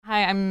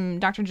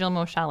Dr. Jill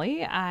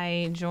Moshelli.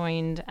 I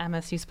joined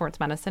MSU Sports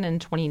Medicine in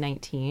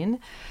 2019.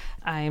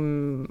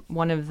 I'm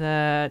one of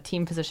the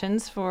team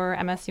physicians for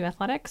MSU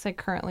Athletics. I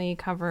currently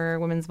cover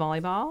women's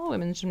volleyball,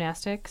 women's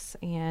gymnastics,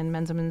 and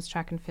men's and women's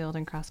track and field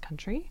and cross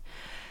country,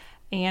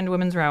 and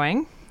women's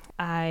rowing.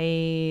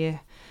 I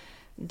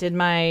did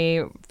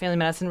my family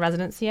medicine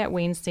residency at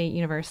Wayne State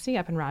University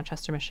up in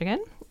Rochester,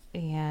 Michigan,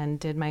 and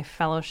did my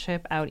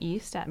fellowship out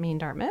east at Maine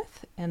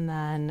Dartmouth. And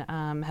then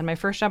had my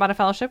first job out of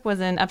fellowship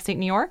was in upstate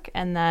New York.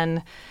 And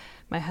then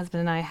my husband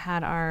and I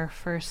had our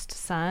first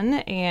son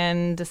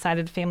and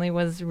decided family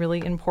was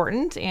really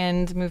important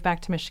and moved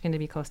back to Michigan to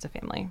be close to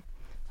family.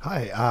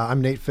 Hi,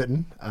 I'm Nate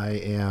Fitton. I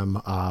am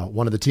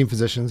one of the team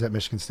physicians at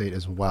Michigan State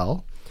as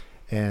well.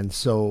 And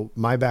so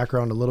my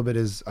background a little bit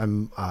is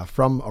I'm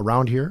from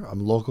around here.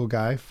 I'm a local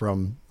guy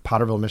from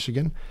Potterville,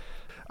 Michigan.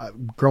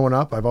 Growing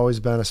up, I've always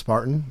been a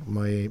Spartan.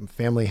 My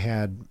family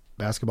had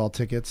basketball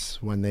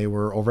tickets when they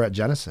were over at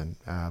Jenison,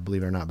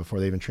 believe it or not, before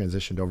they even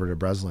transitioned over to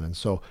Breslin. And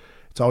so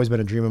it's always been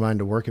a dream of mine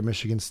to work at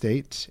Michigan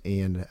State.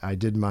 And I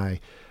did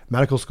my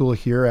medical school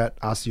here at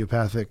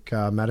osteopathic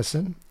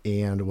medicine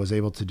and was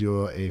able to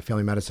do a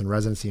family medicine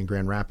residency in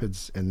Grand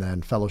Rapids and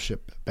then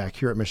fellowship back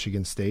here at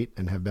Michigan State,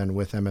 and have been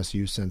with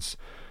MSU since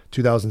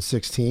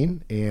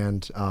 2016.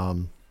 And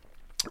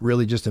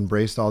really just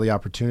embraced all the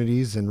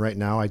opportunities. And right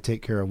now I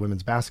take care of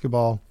women's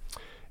basketball,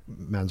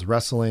 men's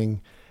wrestling,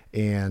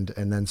 and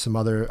then some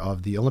other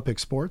of the Olympic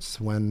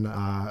sports when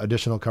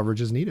additional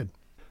coverage is needed.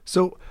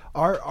 So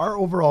our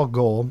overall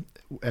goal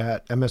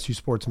at MSU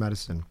Sports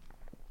Medicine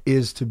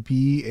is to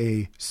be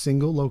a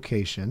single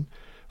location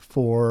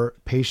for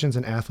patients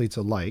and athletes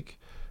alike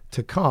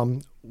to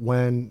come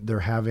when they're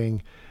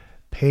having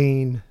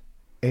pain,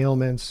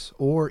 ailments,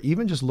 or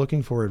even just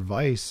looking for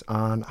advice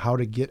on how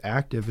to get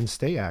active and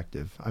stay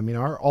active. I mean,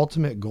 our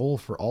ultimate goal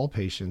for all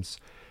patients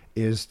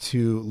is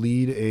to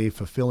lead a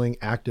fulfilling,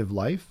 active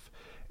life.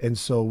 And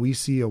so we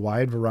see a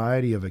wide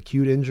variety of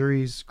acute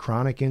injuries,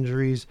 chronic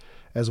injuries,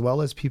 as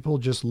well as people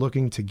just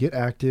looking to get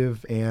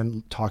active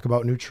and talk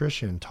about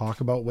nutrition,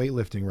 talk about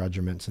weightlifting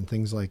regimens and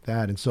things like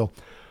that. And so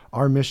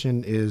our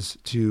mission is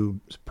to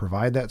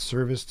provide that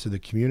service to the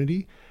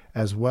community,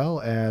 as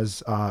well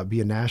as be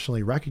a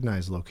nationally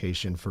recognized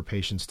location for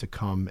patients to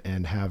come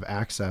and have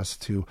access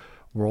to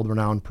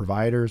world-renowned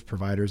providers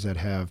that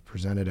have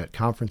presented at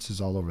conferences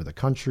all over the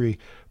country,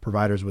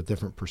 providers with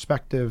different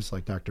perspectives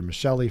like Dr.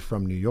 Moshelli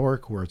from New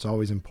York, where it's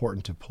always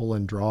important to pull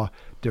and draw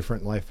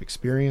different life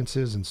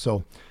experiences. And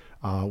so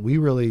we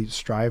really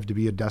strive to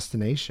be a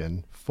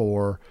destination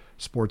for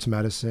sports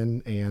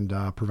medicine and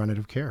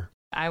preventative care.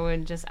 I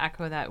would just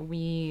echo that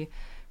we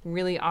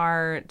really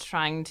are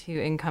trying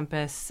to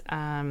encompass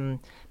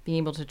being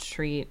able to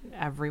treat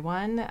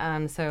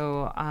everyone.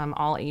 So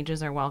all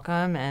ages are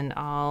welcome and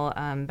all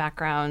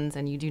backgrounds,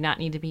 and you do not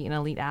need to be an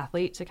elite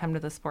athlete to come to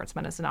the sports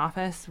medicine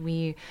office.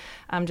 We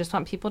just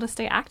want people to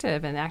stay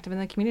active and active in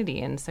the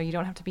community. And so you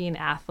don't have to be an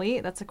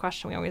athlete. That's a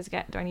question we always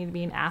get. Do I need to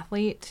be an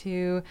athlete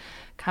to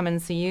come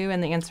and see you?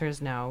 And the answer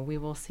is no. We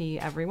will see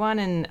everyone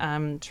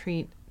and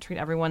treat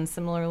everyone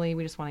similarly.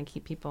 We just want to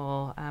keep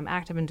people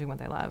active and doing what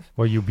they love.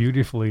 Well, you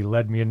beautifully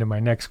led me into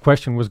my next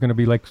question was going to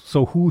be like,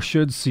 so who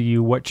should see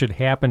you? What should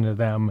happen to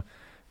them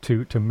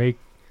to make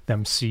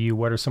them see you?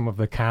 What are some of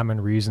the common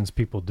reasons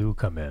people do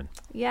come in?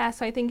 Yeah,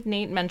 so I think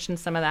Nate mentioned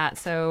some of that.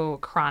 So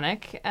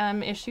chronic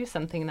issues,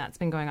 something that's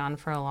been going on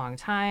for a long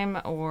time,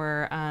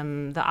 or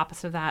the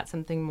opposite of that,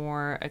 something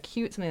more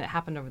acute, something that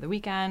happened over the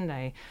weekend.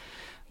 I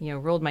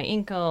rolled my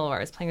ankle, or I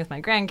was playing with my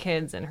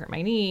grandkids and hurt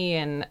my knee,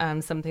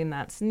 and something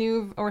that's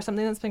new or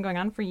something that's been going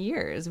on for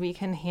years. We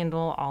can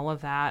handle all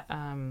of that.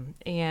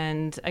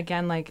 And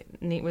again, like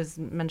Nate was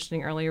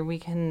mentioning earlier, we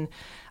can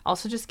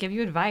also just give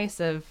you advice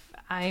of,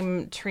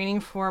 I'm training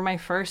for my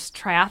first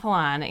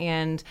triathlon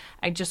and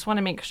I just want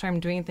to make sure I'm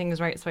doing things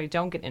right so I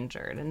don't get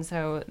injured. And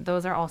so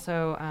those are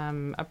also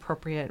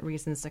appropriate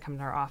reasons to come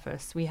to our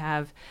office. We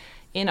have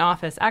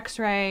in-office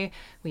x-ray,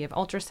 we have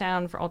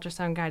ultrasound for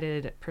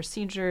ultrasound-guided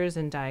procedures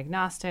and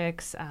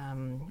diagnostics.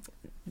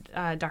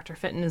 Dr.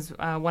 Fitton is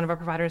one of our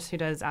providers who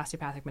does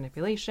osteopathic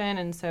manipulation,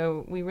 and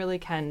so we really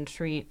can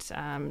treat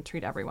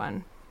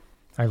everyone.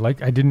 I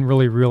didn't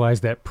really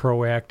realize that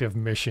proactive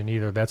mission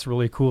either. That's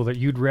really cool that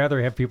you'd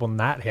rather have people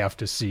not have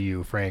to see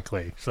you,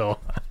 frankly. So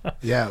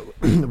yeah,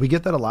 we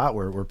get that a lot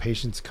where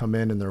patients come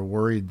in and they're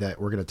worried that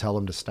we're going to tell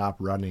them to stop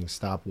running,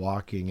 stop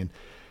walking,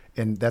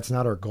 and that's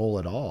not our goal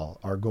at all.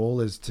 Our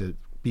goal is to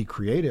be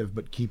creative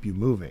but keep you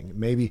moving.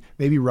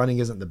 Maybe running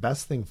isn't the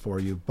best thing for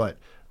you, but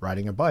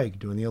riding a bike,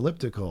 doing the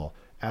elliptical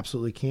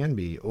absolutely can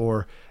be.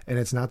 And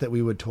it's not that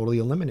we would totally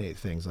eliminate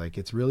things. Like,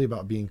 it's really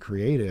about being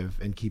creative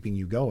and keeping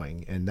you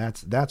going, and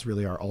that's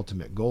really our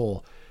ultimate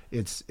goal.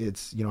 It's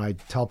I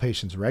tell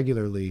patients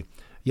regularly,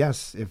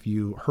 yes, if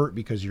you hurt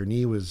because your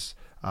knee was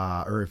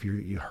or if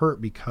you hurt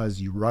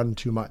because you run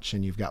too much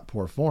and you've got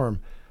poor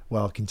form,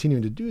 well,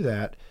 continuing to do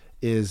that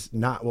is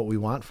not what we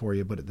want for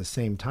you, but at the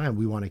same time,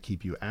 we want to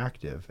keep you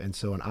active. And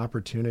so an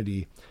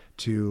opportunity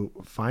to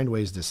find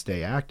ways to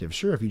stay active.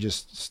 Sure, if you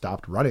just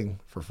stopped running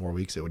for 4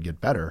 weeks, it would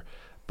get better.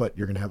 but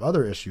you're going to have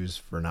other issues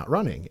for not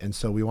running. And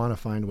so we want to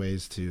find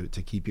ways to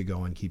keep you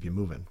going, keep you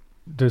moving.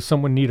 Does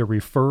someone need a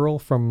referral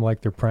from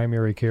like their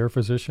primary care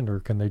physician,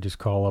 or can they just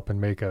call up and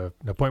make an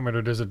appointment,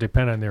 or does it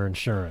depend on their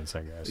insurance,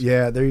 I guess?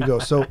 Yeah, there you go.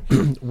 So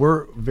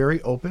we're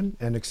very open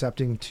and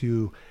accepting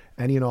to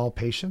any and all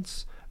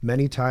patients.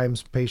 Many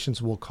times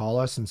patients will call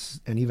us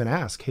and even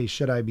ask, hey,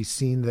 should I be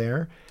seen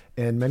there?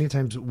 And many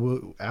times,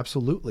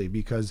 absolutely,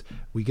 because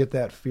we get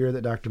that fear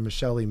that Dr.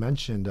 Michelli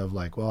mentioned of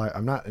like, well,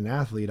 I'm not an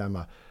athlete. I'm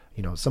a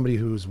somebody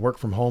who's worked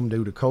from home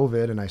due to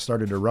COVID, and I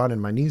started to run and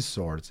my knee's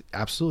sore. It's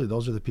absolutely,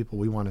 those are the people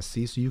we want to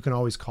see. So you can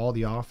always call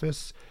the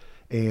office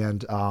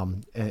and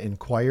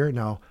inquire.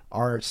 Now,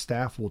 our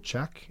staff will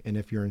check, and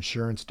if your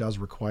insurance does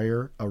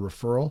require a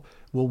referral,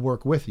 we'll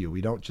work with you.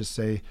 We don't just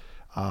say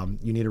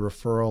you need a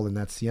referral and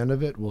that's the end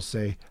of it. We'll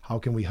say, how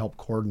can we help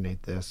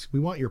coordinate this? We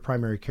want your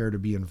primary care to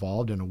be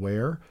involved and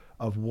aware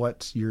of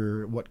what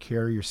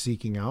care you're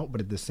seeking out,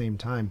 but at the same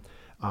time,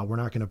 we're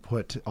not going to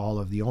put all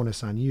of the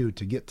onus on you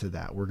to get to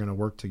that. We're going to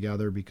work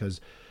together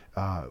because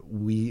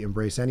we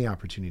embrace any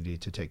opportunity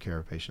to take care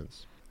of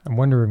patients. I'm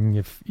wondering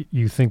if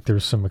you think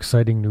there's some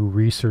exciting new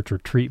research or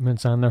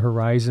treatments on the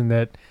horizon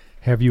that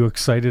have you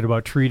excited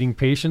about treating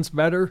patients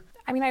better?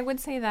 I mean, I would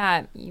say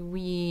that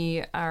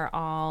we are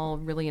all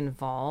really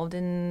involved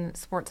in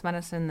sports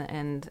medicine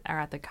and are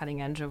at the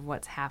cutting edge of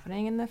what's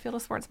happening in the field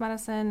of sports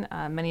medicine.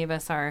 Many of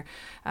us are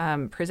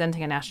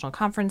presenting at national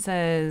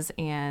conferences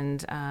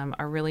and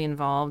are really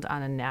involved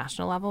on a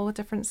national level with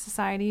different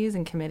societies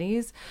and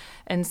committees.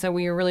 And so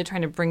we are really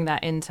trying to bring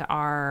that into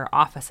our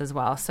office as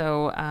well.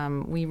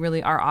 So we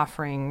really are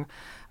offering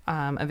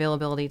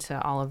availability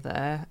to all of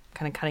the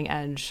kind of cutting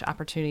edge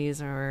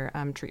opportunities or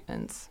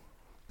treatments.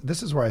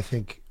 This is where I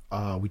think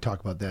we talk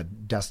about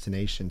that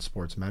destination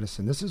sports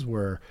medicine. This is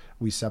where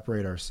we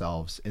separate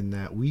ourselves in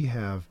that we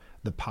have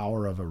the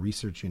power of a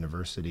research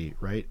university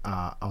right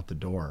out the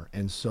door.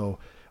 And so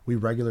we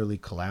regularly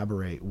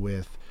collaborate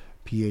with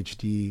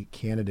PhD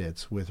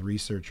candidates, with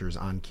researchers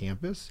on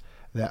campus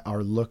that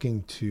are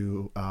looking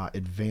to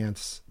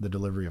advance the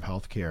delivery of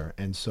healthcare.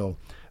 And so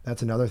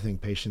that's another thing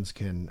patients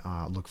can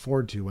look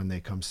forward to when they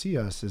come see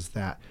us, is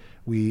that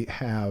we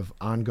have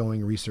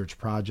ongoing research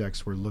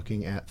projects. We're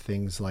looking at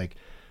things like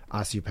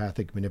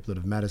osteopathic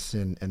manipulative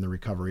medicine and the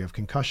recovery of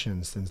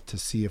concussions, and to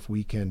see if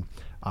we can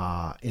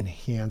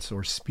enhance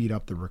or speed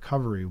up the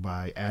recovery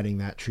by adding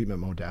that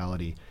treatment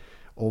modality.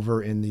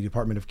 Over in the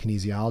Department of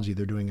Kinesiology,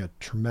 they're doing a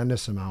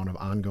tremendous amount of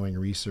ongoing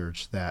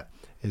research that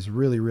is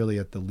really, really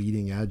at the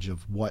leading edge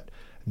of what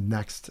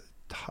next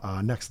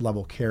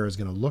level care is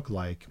going to look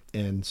like.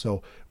 And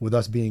so with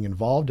us being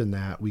involved in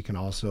that, we can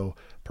also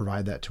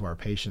provide that to our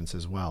patients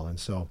as well. And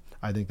so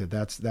I think that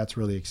that's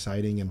really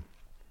exciting. And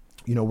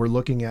we're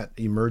looking at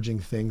emerging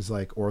things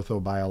like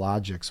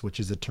orthobiologics, which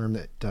is a term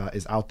that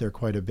is out there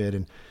quite a bit.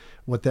 And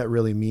what that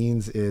really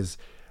means is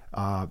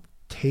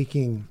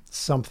taking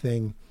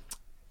something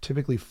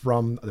typically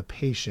from the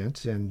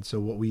patient. And so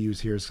what we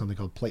use here is something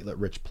called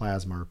platelet-rich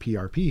plasma, or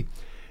PRP.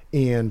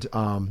 And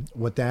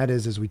what that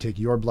is we take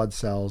your blood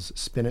cells,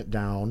 spin it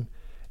down,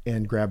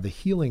 and grab the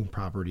healing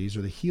properties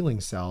or the healing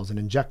cells and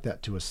inject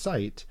that to a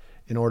site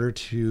in order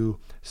to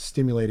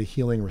stimulate a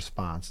healing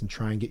response and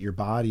try and get your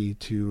body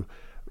to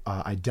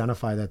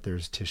identify that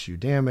there's tissue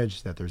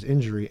damage, that there's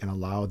injury, and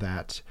allow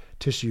that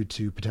tissue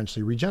to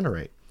potentially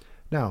regenerate.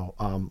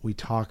 Now, we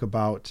talk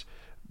about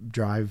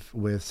drive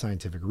with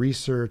scientific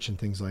research and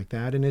things like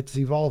that, and it's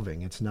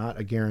evolving. It's not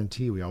a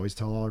guarantee. We always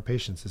tell all our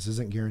patients this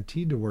isn't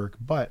guaranteed to work,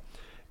 but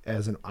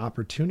as an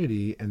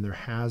opportunity, and there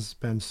has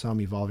been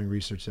some evolving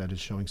research that is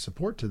showing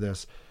support to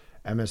this,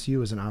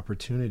 MSU is an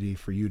opportunity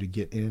for you to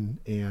get in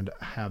and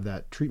have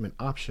that treatment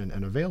option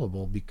and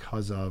available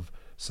because of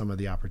some of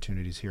the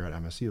opportunities here at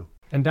MSU.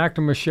 And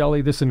Dr.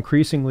 Michelli, this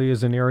increasingly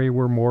is an area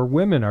where more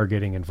women are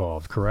getting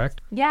involved,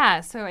 correct? Yeah,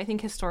 so I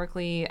think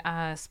historically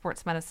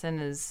sports medicine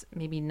has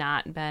maybe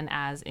not been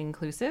as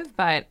inclusive,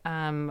 but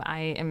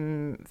I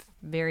am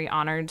very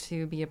honored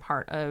to be a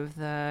part of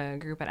the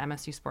group at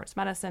MSU Sports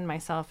Medicine.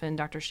 Myself and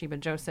Dr. Sheba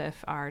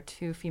Joseph are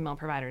two female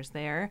providers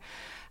there,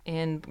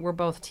 and we're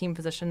both team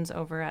physicians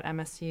over at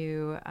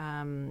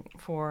MSU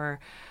for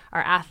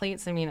our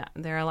athletes. I mean,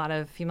 there are a lot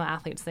of female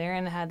athletes there,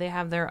 and they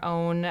have their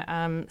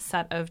own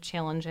set of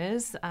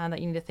challenges that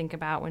you need to think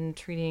about when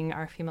treating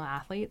our female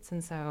athletes.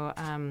 And so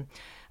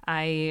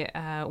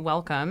I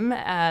welcome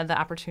the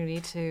opportunity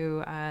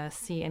to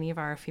see any of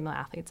our female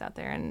athletes out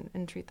there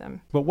and treat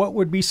them. But what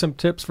would be some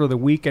tips for the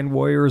weekend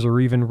warriors or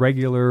even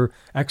regular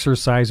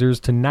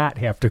exercisers to not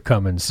have to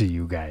come and see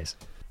you guys?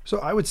 So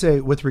I would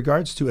say, with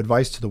regards to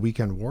advice to the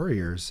weekend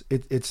warriors,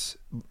 it's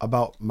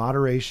about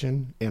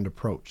moderation and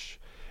approach.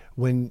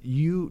 When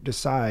you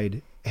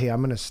decide, hey,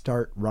 I'm going to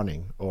start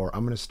running or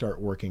I'm going to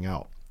start working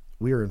out,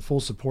 we are in full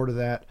support of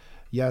that.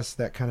 Yes,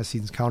 that kind of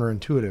seems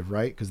counterintuitive,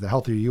 right? Because the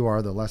healthier you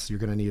are, the less you're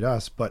going to need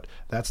us. But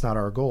that's not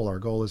our goal. Our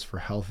goal is for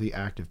healthy,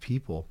 active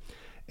people.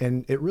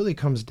 And it really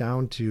comes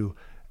down to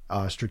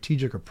a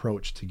strategic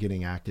approach to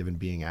getting active and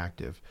being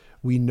active.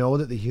 We know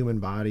that the human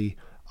body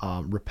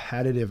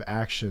repetitive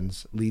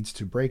actions leads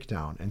to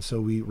breakdown. And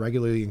so we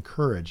regularly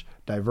encourage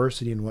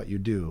diversity in what you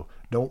do.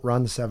 Don't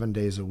run 7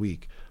 days a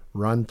week.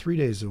 Run 3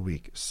 days a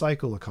week.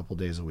 Cycle a couple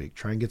days a week.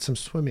 Try and get some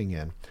swimming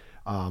in.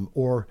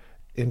 Or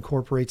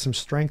incorporate some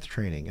strength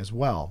training as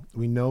well.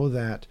 We know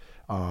that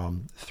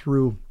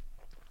through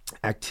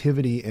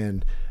activity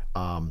and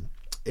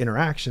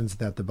interactions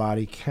that the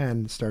body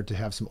can start to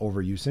have some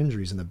overuse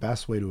injuries. And the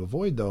best way to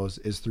avoid those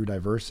is through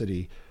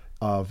diversity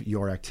of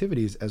your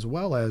activities, as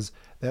well as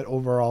that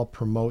overall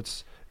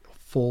promotes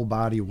full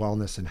body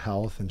wellness and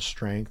health and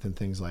strength and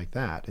things like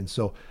that. And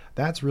so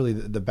that's really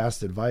the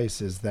best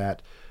advice, is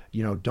that,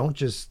 don't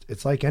just,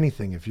 it's like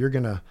anything. If you're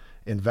going to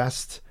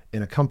invest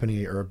in a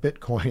company or a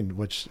Bitcoin,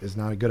 which is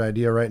not a good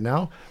idea right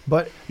now,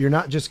 but you're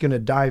not just going to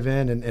dive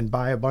in and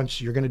buy a bunch.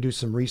 You're going to do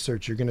some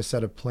research, you're going to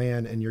set a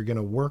plan, and you're going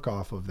to work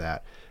off of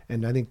that.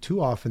 And I think too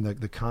often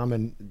the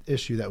common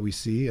issue that we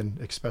see, and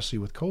especially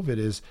with COVID,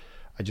 is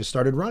I just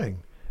started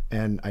running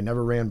and I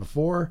never ran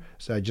before.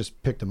 So I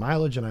just picked a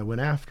mileage and I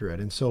went after it.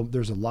 And so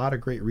there's a lot of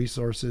great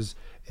resources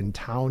in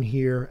town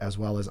here, as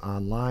well as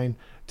online,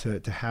 to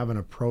have an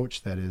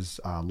approach that is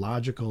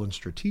logical and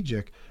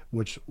strategic,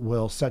 which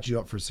will set you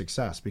up for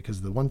success. Because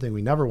the one thing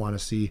we never want to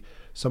see,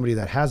 somebody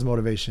that has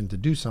motivation to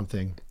do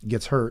something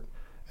gets hurt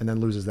and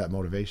then loses that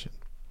motivation.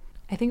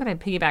 I think what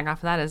I'd piggyback off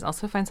of that is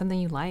also find something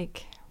you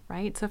like,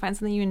 right? So find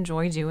something you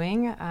enjoy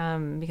doing,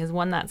 because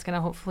one, that's going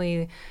to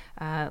hopefully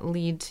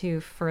lead to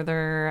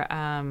further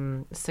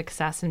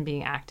success in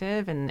being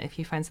active. And if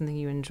you find something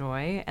you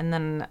enjoy, and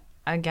then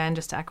again,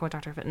 just to echo what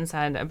Dr. Fitton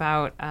said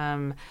about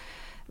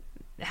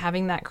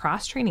having that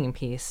cross-training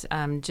piece,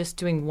 just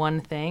doing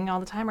one thing all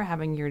the time or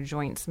having your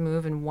joints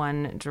move in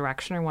one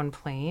direction or one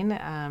plane,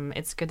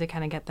 it's good to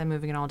kind of get them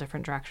moving in all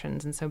different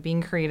directions. And so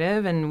being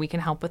creative, and we can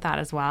help with that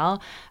as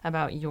well,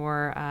 about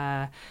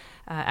your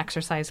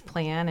exercise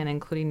plan, and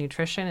including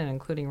nutrition and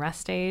including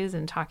rest days,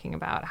 and talking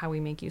about how we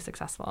make you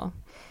successful.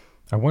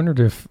 I wondered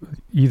if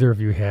either of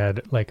you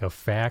had like a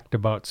fact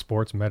about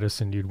sports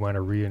medicine you'd want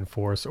to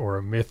reinforce, or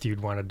a myth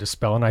you'd want to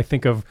dispel. And I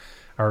think of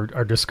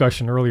our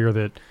discussion earlier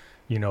that,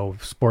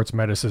 sports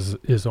medicine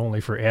is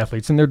only for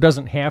athletes, and there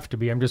doesn't have to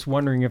be. I'm just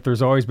wondering if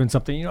there's always been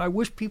something, I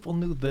wish people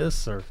knew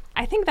this. Or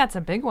I think that's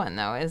a big one,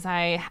 though, is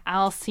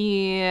I'll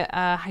see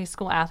a high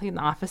school athlete in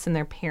the office and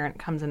their parent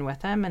comes in with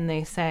them and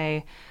they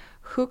say,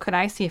 who could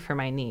I see for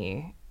my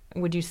knee?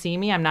 Would you see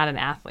me? I'm not an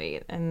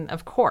athlete. And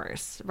of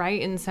course,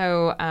 right? And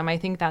so I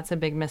think that's a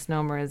big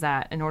misnomer, is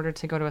that in order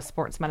to go to a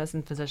sports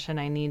medicine physician,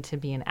 I need to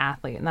be an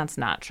athlete. And that's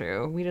not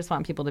true. We just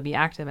want people to be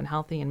active and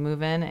healthy and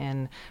move in,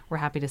 and we're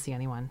happy to see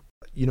anyone.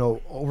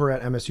 Over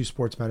at MSU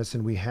Sports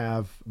Medicine, we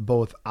have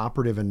both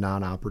operative and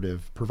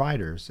non-operative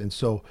providers. And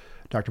so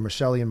Dr.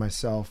 Michelli and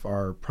myself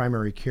are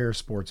primary care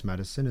sports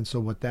medicine. And so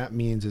what that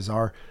means is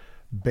our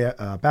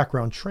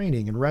background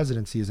training and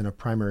residency is in a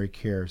primary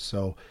care.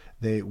 So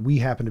we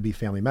happen to be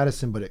family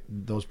medicine, but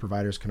those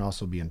providers can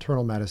also be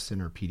internal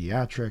medicine or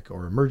pediatric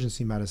or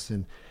emergency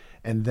medicine.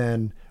 And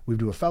then we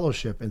do a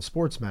fellowship in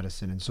sports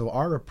medicine. And so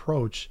our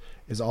approach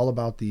is all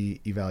about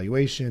the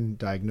evaluation,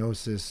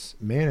 diagnosis,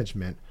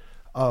 management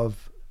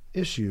of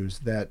issues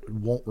that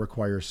won't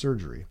require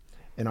surgery.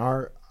 And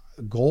our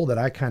goal that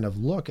I kind of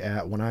look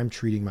at when I'm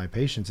treating my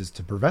patients is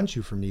to prevent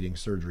you from needing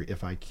surgery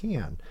if I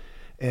can.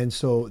 And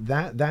so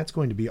that's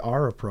going to be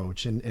our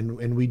approach.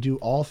 And we do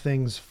all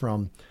things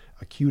from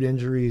acute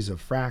injuries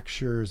of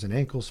fractures and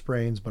ankle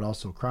sprains, but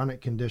also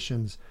chronic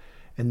conditions.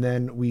 And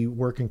then we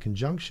work in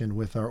conjunction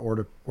with our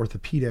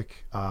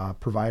orthopedic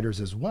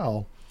providers as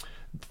well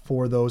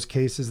for those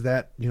cases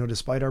that,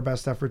 despite our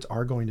best efforts,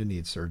 are going to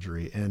need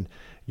surgery. And,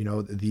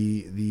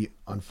 the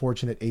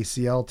unfortunate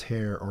ACL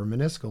tear or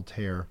meniscal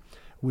tear,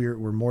 we're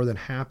more than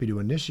happy to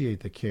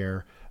initiate the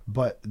care.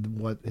 But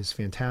what is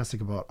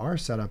fantastic about our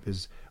setup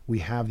is we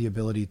have the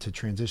ability to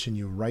transition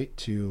you right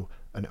to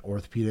an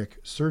orthopedic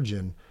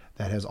surgeon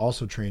that has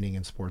also training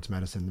in sports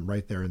medicine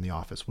right there in the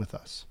office with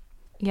us.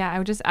 Yeah, I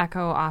would just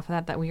echo off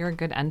of that we are a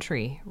good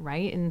entry,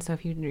 right? And so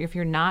if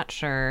you're not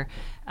sure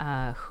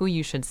who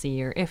you should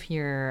see, or if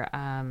your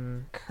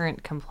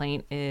current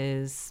complaint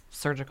is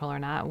surgical or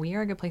not, we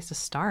are a good place to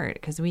start,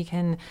 because we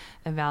can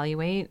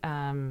evaluate,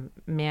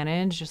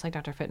 manage, just like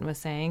Dr. Fitton was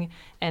saying,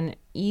 and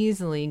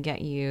easily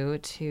get you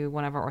to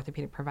one of our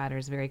orthopedic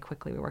providers very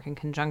quickly. We work in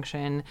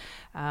conjunction.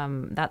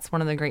 That's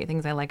one of the great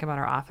things I like about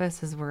our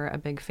office, is we're a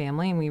big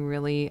family, and we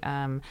really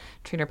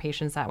treat our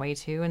patients that way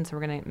too. And so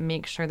we're going to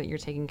make sure that you're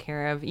taken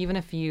care of. Even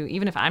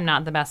if I'm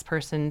not the best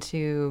person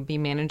to be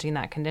managing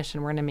that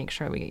condition, we're going to make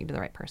sure we get you to the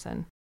right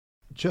person.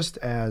 Just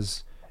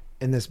as,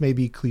 and this may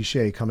be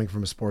cliche coming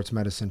from a sports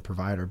medicine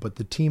provider, but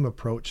the team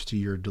approach to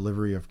your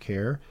delivery of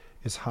care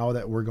is how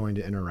that we're going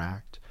to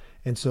interact.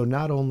 And so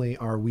not only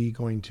are we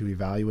going to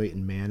evaluate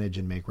and manage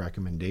and make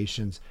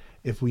recommendations,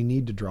 if we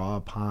need to draw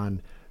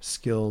upon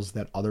skills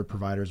that other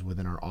providers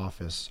within our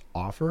office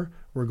offer,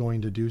 we're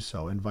going to do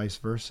so, and vice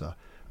versa.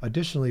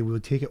 Additionally, we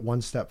would take it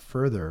one step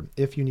further.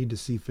 If you need to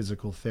see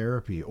physical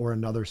therapy or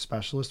another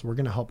specialist, we're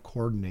going to help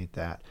coordinate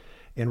that.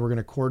 And we're going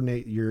to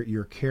coordinate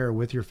your care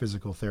with your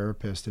physical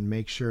therapist and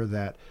make sure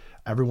that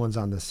everyone's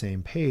on the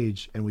same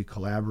page and we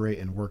collaborate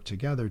and work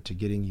together to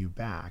getting you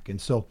back. And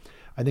so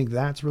I think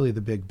that's really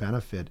the big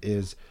benefit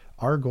is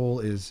our goal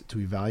is to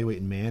evaluate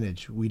and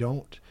manage. We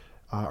don't,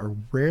 or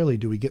rarely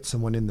do we get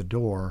someone in the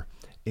door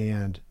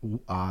and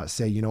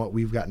say, you know what,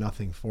 we've got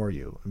nothing for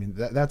you. I mean,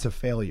 that's a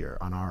failure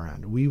on our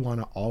end. We want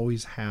to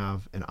always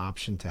have an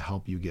option to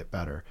help you get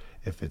better.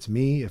 If it's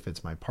me, if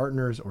it's my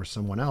partners or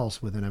someone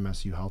else within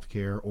MSU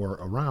Healthcare or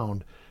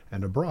around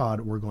and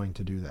abroad, we're going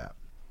to do that.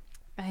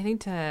 I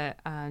think to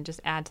just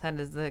add to that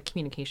is the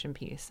communication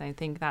piece. I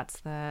think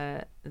that's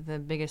the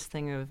biggest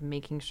thing of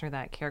making sure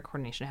that care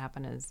coordination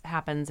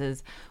happens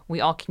is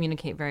we all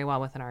communicate very well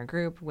within our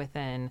group,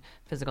 within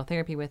physical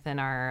therapy, within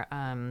our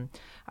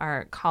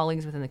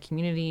colleagues within the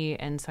community.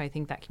 And so I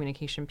think that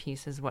communication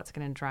piece is what's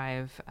going to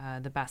drive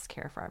the best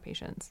care for our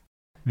patients.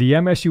 The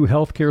MSU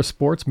Healthcare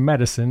Sports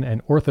Medicine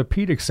and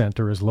Orthopedic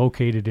Center is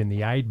located in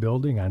the Eid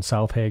Building on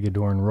South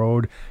Hagedorn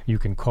Road. You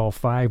can call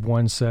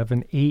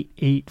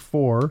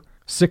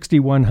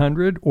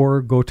 517-884-6100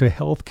 or go to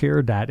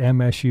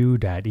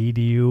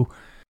healthcare.msu.edu.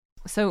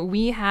 So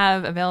we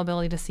have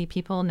availability to see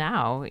people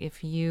now.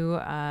 If you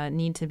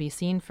need to be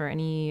seen for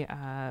any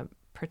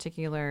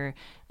particular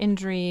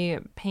injury,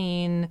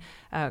 pain,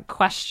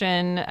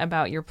 question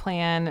about your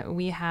plan,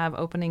 we have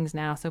openings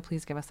now, so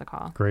please give us a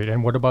call. Great.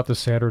 And what about the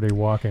Saturday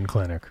walk-in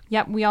clinic?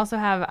 Yep, we also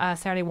have a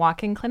Saturday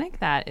walk-in clinic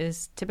that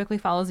is typically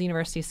follows the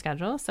university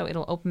schedule, so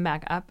it'll open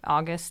back up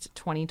August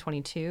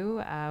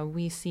 2022.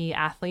 We see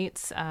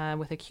athletes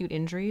with acute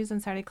injuries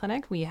in Saturday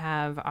clinic. We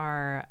have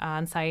our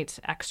on-site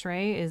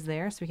x-ray is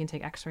there, so we can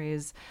take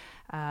x-rays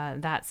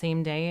that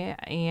same day.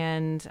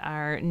 And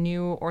our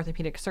new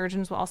orthopedic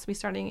surgeons will also be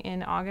starting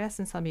in August,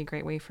 and so that'll be a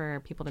great way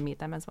for people to meet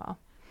them as well.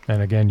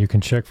 And again, you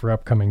can check for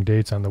upcoming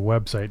dates on the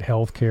website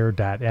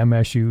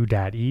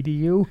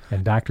healthcare.msu.edu.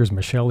 And Doctors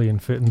Micheli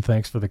and Fitton,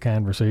 thanks for the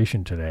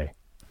conversation today.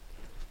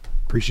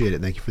 Appreciate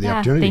it. Thank you for the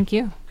opportunity. Thank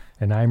you.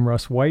 And I'm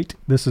Russ White.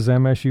 This is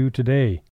MSU Today.